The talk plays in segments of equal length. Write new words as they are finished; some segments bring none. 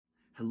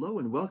Hello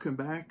and welcome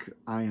back.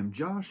 I am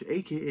Josh,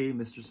 aka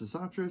Mr.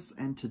 Sosatris,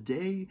 and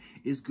today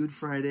is Good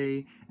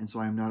Friday, and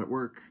so I am not at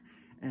work,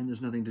 and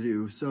there's nothing to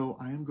do, so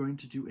I am going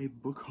to do a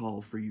book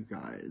haul for you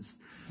guys.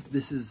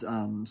 This is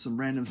some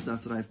random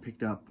stuff that I've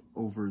picked up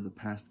over the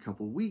past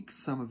couple weeks.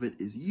 Some of it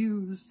is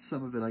used,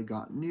 some of it I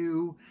got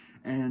new,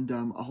 and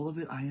all of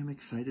it I am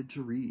excited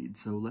to read,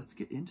 so let's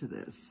get into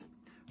this.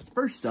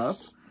 First up,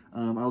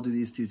 I'll do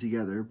these two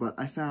together, but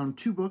I found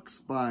two books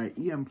by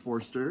E.M.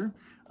 Forster,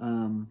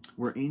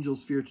 Where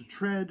Angels Fear to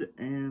Tread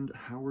and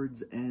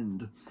Howard's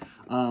End.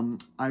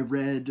 I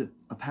read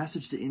A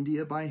Passage to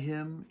India by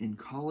him in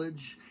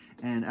college,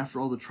 and after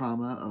all the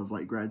trauma of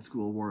like grad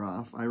school wore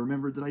off, I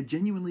remembered that I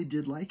genuinely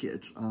did like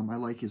it. I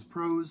like his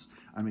prose,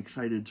 I'm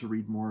excited to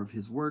read more of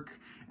his work,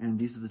 and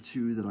these are the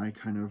two that I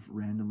kind of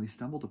randomly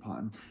stumbled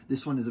upon.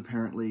 This one is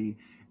apparently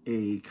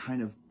a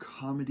kind of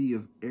comedy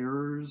of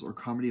errors or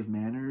comedy of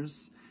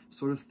manners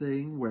sort of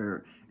thing,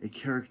 where a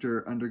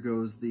character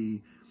undergoes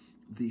the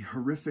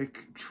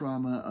horrific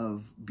trauma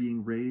of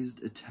being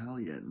raised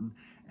Italian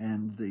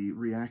and the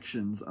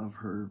reactions of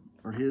her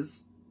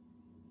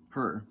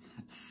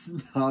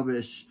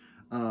snobbish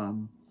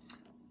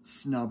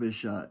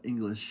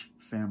English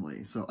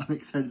family. So I'm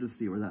excited to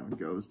see where that one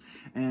goes.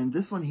 And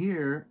this one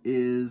here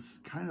is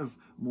kind of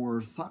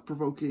more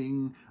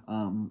thought-provoking,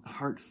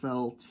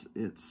 heartfelt.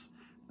 It's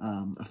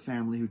a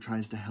family who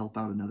tries to help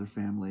out another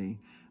family,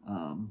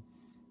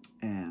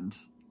 and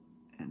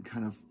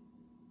kind of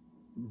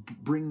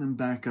bring them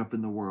back up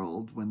in the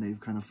world when they've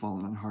kind of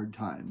fallen on hard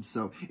times.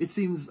 So it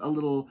seems a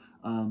little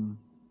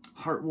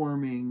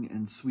heartwarming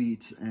and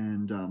sweet,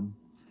 and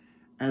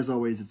as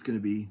always, it's going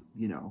to be,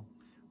 you know,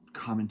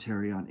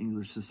 commentary on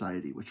English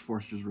society, which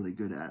Forster's really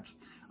good at.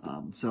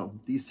 So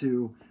these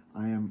two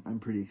I'm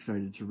pretty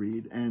excited to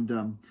read,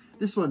 and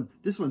this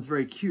one's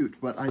very cute,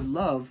 but I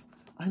love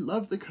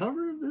the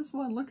cover of this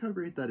one. Look how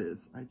great that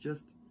is.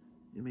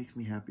 It makes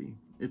me happy.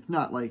 It's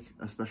not like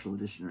a special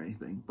edition or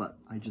anything, but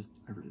I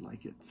really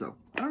like it. So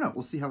I don't know,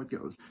 we'll see how it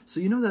goes. So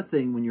you know that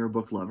thing when you're a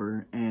book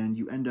lover and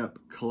you end up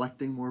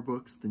collecting more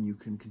books than you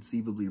can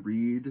conceivably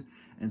read,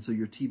 and so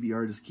your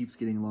TBR just keeps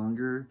getting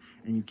longer,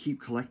 and you keep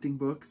collecting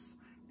books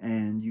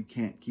and you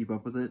can't keep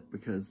up with it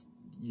because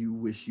you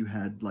wish you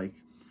had like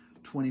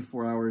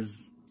 24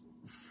 hours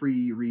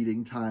free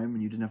reading time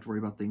and you didn't have to worry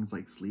about things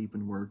like sleep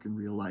and work and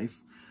real life.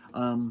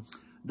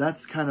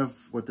 That's kind of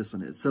what this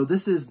one is. So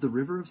this is The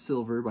River of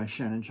Silver by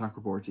Shannon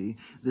Chakraborty.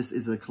 This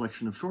is a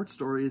collection of short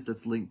stories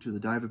that's linked to the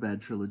Daevabad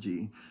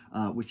trilogy,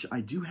 which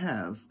I do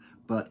have,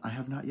 but I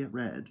have not yet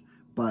read.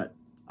 But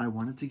I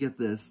wanted to get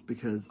this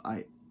because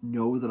I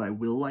know that I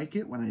will like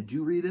it when I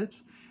do read it,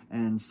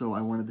 and so I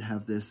wanted to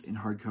have this in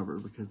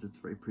hardcover because it's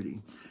very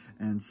pretty.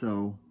 And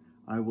so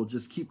I will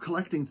just keep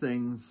collecting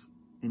things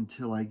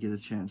until I get a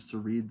chance to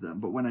read them.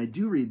 But when I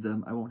do read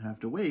them, I won't have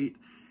to wait,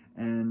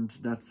 and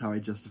that's how I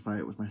justify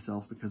it with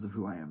myself because of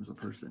who I am as a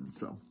person.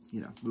 So, you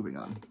know, moving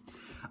on.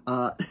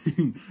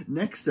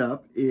 Next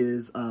up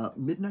is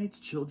Midnight's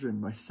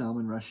Children by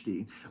Salman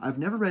Rushdie. I've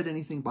never read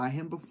anything by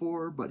him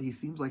before, but he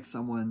seems like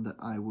someone that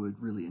I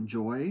would really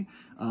enjoy.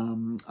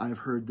 I've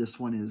heard this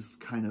one is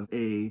kind of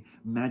a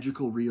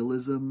magical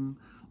realism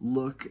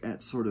look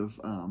at sort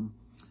of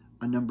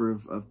a number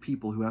of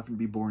people who happen to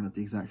be born at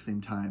the exact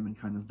same time and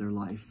kind of their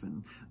life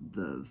and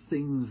the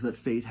things that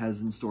fate has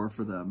in store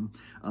for them.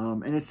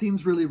 And it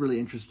seems really, really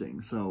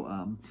interesting.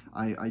 So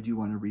I do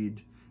want to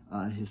read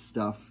his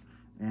stuff,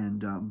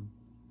 and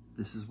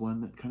this is one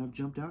that kind of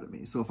jumped out at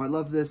me. So if I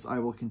love this, I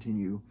will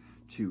continue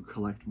to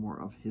collect more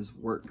of his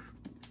work.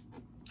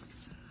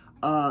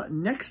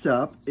 Next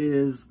up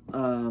is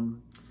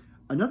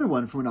another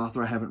one from an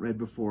author I haven't read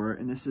before,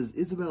 and this is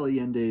Isabel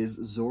Allende's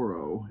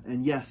Zorro.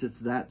 And yes, it's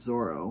that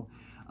Zorro.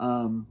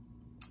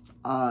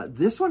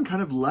 This one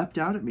kind of leapt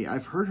out at me.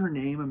 I've heard her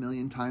name a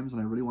million times,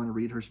 and I really want to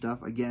read her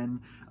stuff.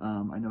 Again,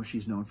 I know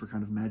she's known for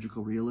kind of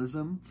magical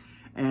realism.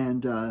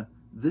 And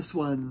this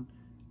one,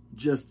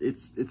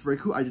 it's very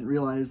cool. I didn't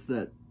realize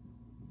that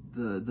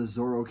the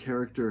Zorro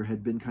character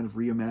had been kind of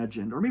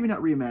reimagined, or maybe not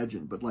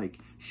reimagined, but like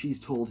she's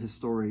told his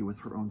story with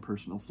her own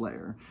personal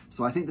flair.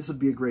 So I think this would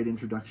be a great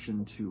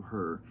introduction to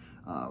her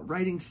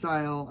writing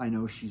style. I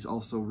know she's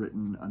also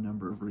written a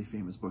number of really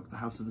famous books. The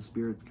House of the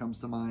Spirits comes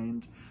to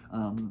mind,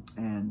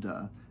 and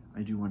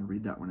I do want to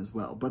read that one as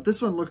well. But this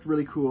one looked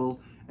really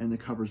cool, and the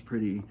cover's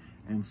pretty,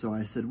 and so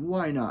I said,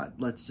 why not?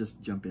 Let's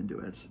just jump into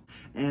it.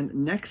 And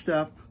next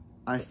up,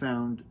 I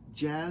found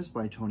Jazz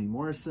by Toni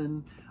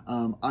Morrison.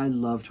 I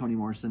love Toni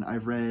Morrison.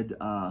 I've read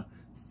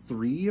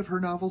 3 of her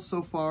novels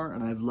so far,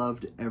 and I've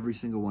loved every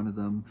single one of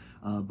them.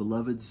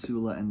 Beloved,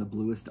 Sula, and The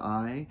Bluest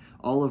Eye,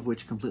 all of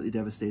which completely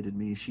devastated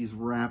me. She's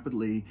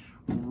rapidly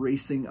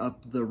racing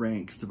up the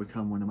ranks to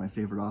become one of my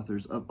favorite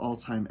authors of all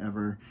time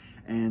ever.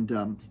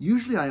 And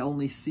usually I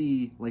only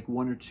see like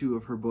 1 or 2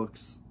 of her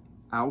books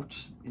out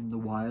in the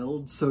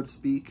wild, so to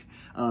speak.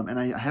 And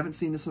I haven't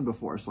seen this one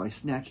before, so I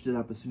snatched it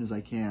up as soon as I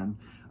can.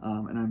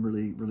 And I'm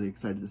really, really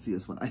excited to see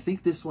this one. I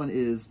think this one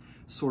is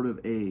sort of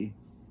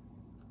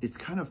it's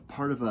kind of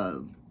part of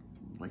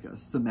like a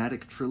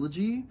thematic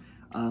trilogy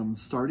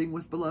starting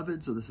with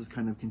Beloved, so this is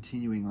kind of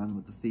continuing on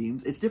with the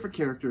themes. It's different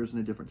characters in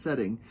a different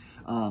setting,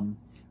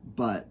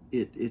 but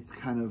it's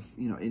kind of,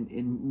 you know,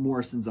 in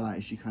Morrison's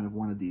eyes, she kind of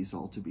wanted these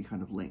all to be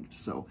kind of linked.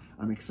 So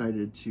I'm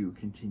excited to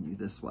continue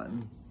this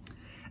one.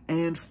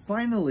 And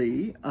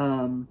finally,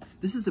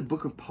 this is a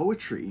book of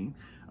poetry.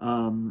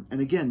 And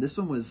again, this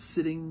one was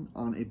sitting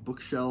on a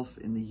bookshelf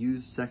in the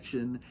used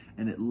section,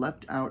 and it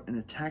leapt out and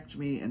attacked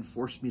me and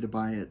forced me to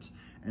buy it.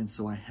 And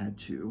so I had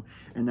to.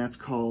 And that's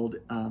called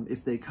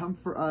If They Come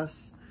For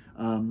Us,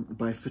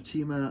 by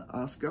Fatima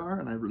Asghar,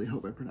 and I really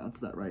hope I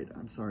pronounced that right.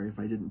 I'm sorry if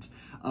I didn't.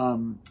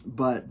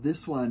 But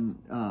this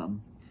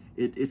one,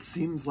 it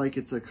seems like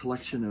it's a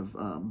collection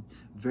of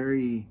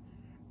very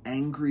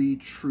angry,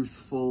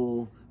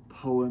 truthful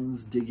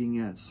poems digging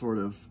at sort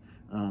of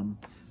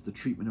the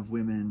treatment of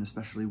women,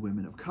 especially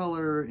women of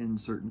color in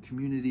certain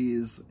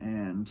communities,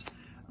 and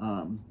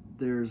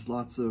there's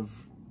lots of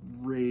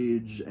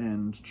rage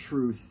and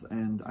truth,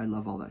 and I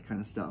love all that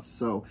kind of stuff.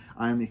 So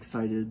I'm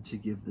excited to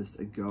give this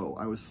a go.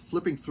 I was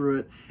flipping through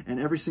it, and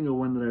every single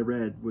one that I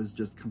read was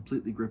just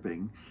completely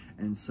gripping,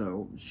 and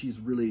so she's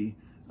really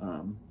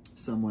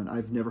someone,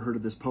 I've never heard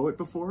of this poet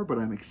before, but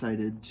I'm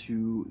excited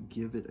to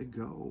give it a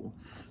go.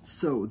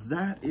 So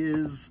that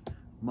is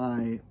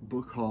my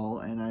book haul,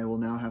 and I will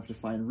now have to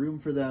find room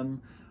for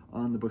them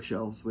on the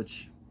bookshelves,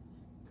 which,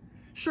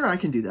 sure, I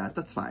can do that.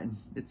 That's fine.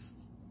 It's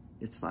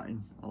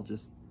fine. I'll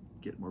just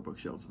get more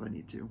bookshelves if I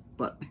need to,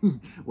 but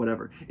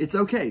whatever. It's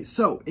okay.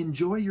 So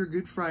enjoy your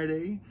Good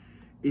Friday.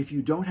 If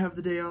you don't have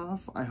the day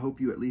off, I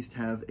hope you at least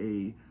have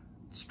a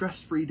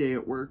stress-free day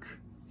at work,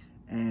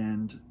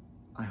 and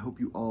I hope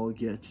you all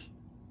get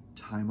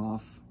time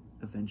off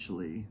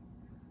eventually,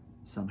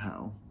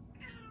 somehow.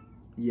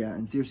 Yeah,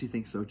 and Circe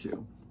thinks so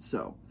too.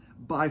 So,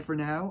 bye for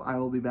now. I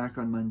will be back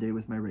on Monday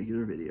with my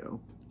regular video.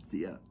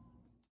 See ya.